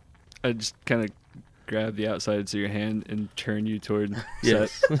 I just kind of grab the outsides of your hand and turn you toward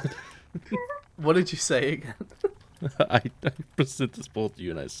Yes. Set. What did you say again? I present this bowl to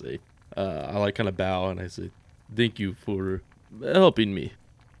you and I say, I kind of bow and I say, thank you for helping me.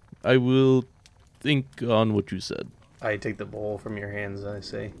 I will think on what you said. I take the bowl from your hands and I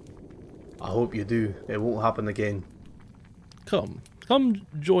say, I hope you do. It won't happen again. Come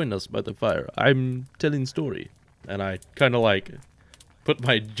join us by the fire. I'm telling story. And I kind of put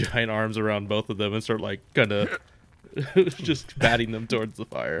my giant arms around both of them and start kind of just batting them towards the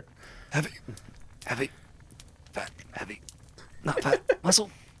fire. Heavy. Fat. Heavy. Not fat. Muscle.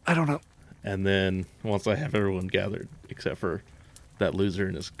 I don't know. And then once I have everyone gathered, except for that loser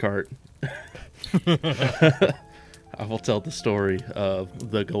in his cart, I will tell the story of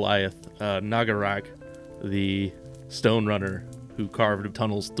the Goliath, Nagarak, the stone runner who carved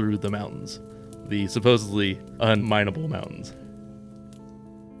tunnels through the mountains, the supposedly unminable mountains.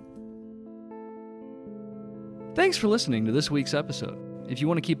 Thanks for listening to this week's episode. If you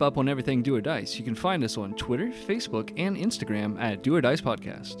want to keep up on everything Do or Dice, you can find us on Twitter, Facebook, and Instagram at Do or Dice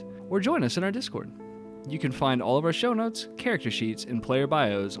Podcast, or join us in our Discord. You can find all of our show notes, character sheets, and player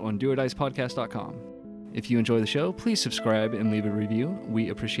bios on doordicepodcast.com. If you enjoy the show, please subscribe and leave a review. We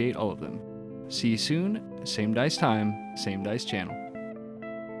appreciate all of them. See you soon. Same dice time, same dice channel.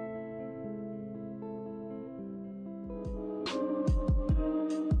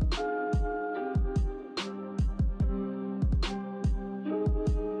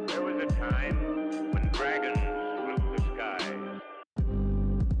 There was a time